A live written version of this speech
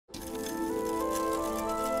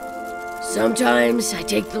Sometimes I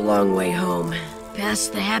take the long way home,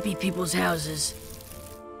 past the happy people's houses.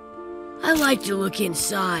 I like to look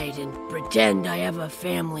inside and pretend I have a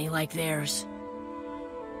family like theirs.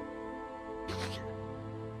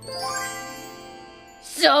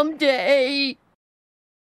 Someday!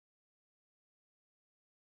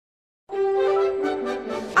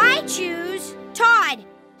 I choose Todd.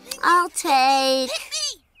 I'll take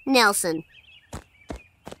Nelson.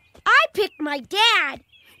 I picked my dad.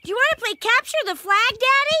 Do you want to play Capture the Flag,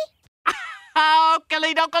 Daddy?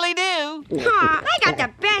 Okily-dokily-do. Aw, I got the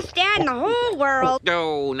best dad in the whole world.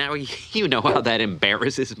 Oh, now you know how that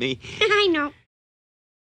embarrasses me. I know.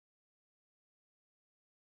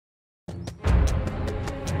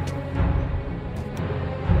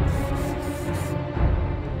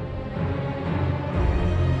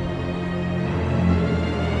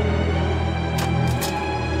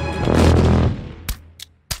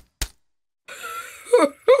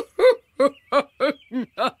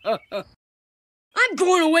 I'm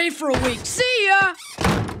going away for a week. See ya!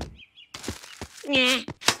 Nah.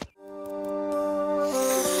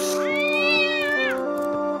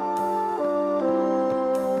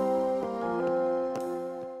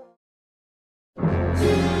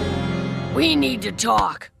 We need to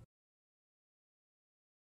talk.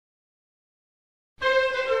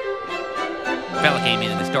 Fella came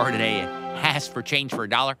into the store today and asked for change for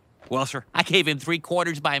 $1. Well, sir, I gave him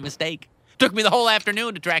 3/4 by mistake. Took me the whole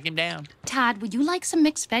afternoon to track him down. Todd, would you like some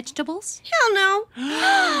mixed vegetables? Hell no.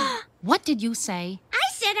 What did you say?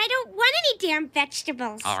 I said I don't want any damn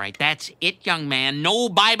vegetables. All right, that's it, young man. No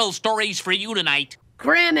Bible stories for you tonight.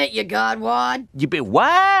 Cram it, you godwad. You be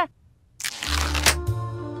what?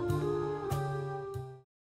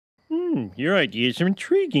 Your ideas are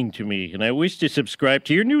intriguing to me, and I wish to subscribe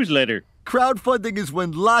to your newsletter. Crowdfunding is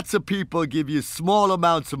when lots of people give you small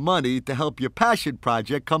amounts of money to help your passion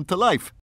project come to life.